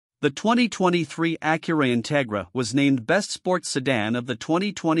The 2023 Acura Integra was named Best Sport Sedan of the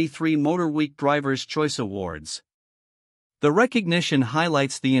 2023 MotorWeek Drivers Choice Awards. The recognition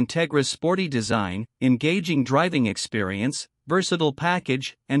highlights the Integra's sporty design, engaging driving experience, versatile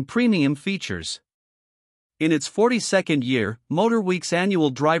package, and premium features. In its 42nd year, MotorWeek's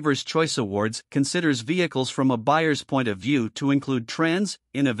annual Drivers Choice Awards considers vehicles from a buyer's point of view to include trends,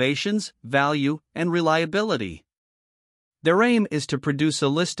 innovations, value, and reliability. Their aim is to produce a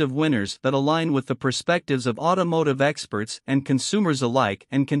list of winners that align with the perspectives of automotive experts and consumers alike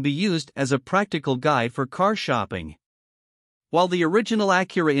and can be used as a practical guide for car shopping. While the original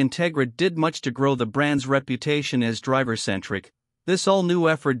Acura Integra did much to grow the brand's reputation as driver-centric, this all-new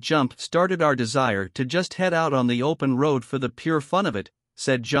effort jump-started our desire to just head out on the open road for the pure fun of it,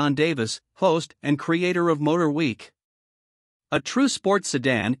 said John Davis, host and creator of MotorWeek. A true sports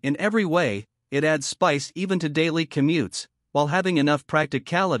sedan in every way, it adds spice even to daily commutes, while having enough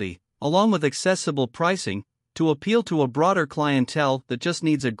practicality, along with accessible pricing, to appeal to a broader clientele that just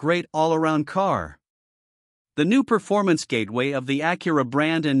needs a great all-around car. The new performance gateway of the Acura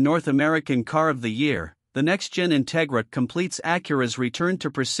brand and North American Car of the Year, the next-gen Integra completes Acura's return to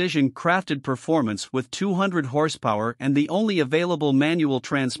precision-crafted performance with 200 horsepower and the only available manual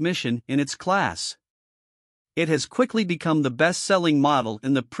transmission in its class. It has quickly become the best-selling model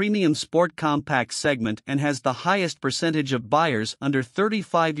in the premium sport compact segment and has the highest percentage of buyers under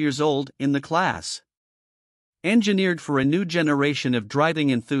 35 years old in the class. Engineered for a new generation of driving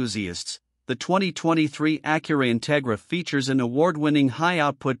enthusiasts, the 2023 Acura Integra features an award-winning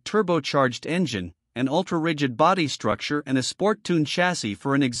high-output turbocharged engine, an ultra-rigid body structure and a sport-tuned chassis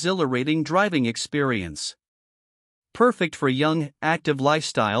for an exhilarating driving experience. Perfect for young, active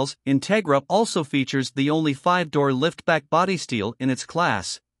lifestyles, Integra also features the only 5-door liftback body style in its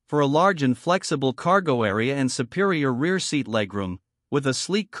class, for a large and flexible cargo area and superior rear seat legroom, with a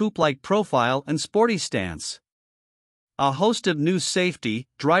sleek coupe-like profile and sporty stance. A host of new safety,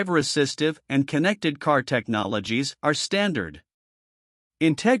 driver-assistive, and connected car technologies are standard.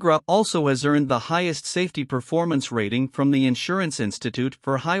 Integra also has earned the highest safety performance rating from the Insurance Institute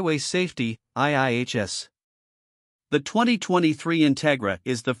for Highway Safety, IIHS. The 2023 Integra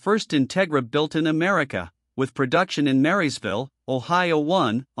is the first Integra built in America, with production in Marysville, Ohio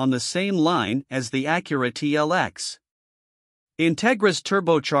on the same line as the Acura TLX. Integra's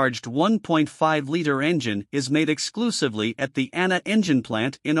turbocharged 1.5-liter engine is made exclusively at the Anna engine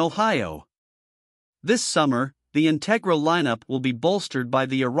plant in Ohio. This summer, the Integra lineup will be bolstered by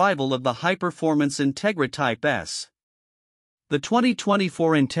the arrival of the high-performance Integra Type S. The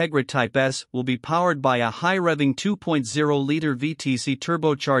 2024 Integra Type S will be powered by a high-revving 2.0-liter VTC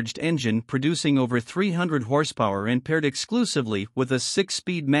turbocharged engine producing over 300 horsepower and paired exclusively with a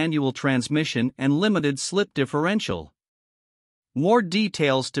 6-speed manual transmission and limited slip differential. More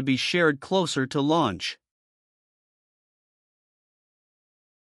details to be shared closer to launch.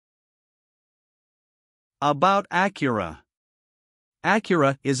 About Acura.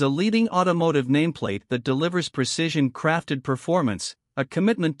 Acura is a leading automotive nameplate that delivers precision-crafted performance, a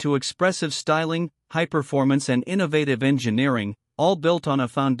commitment to expressive styling, high performance and innovative engineering, all built on a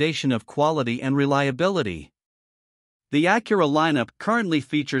foundation of quality and reliability. The Acura lineup currently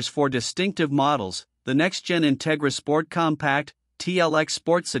features 4 distinctive models: the next-gen Integra Sport Compact, TLX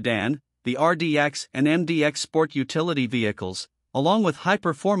Sport Sedan, the RDX and MDX Sport utility vehicles, along with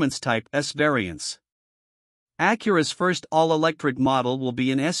high-performance Type S variants. Acura's first all-electric model will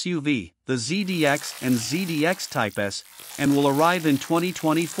be an SUV, the ZDX and ZDX Type S, and will arrive in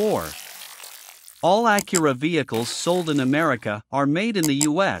 2024. All Acura vehicles sold in America are made in the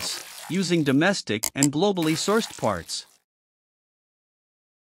U.S., using domestic and globally sourced parts.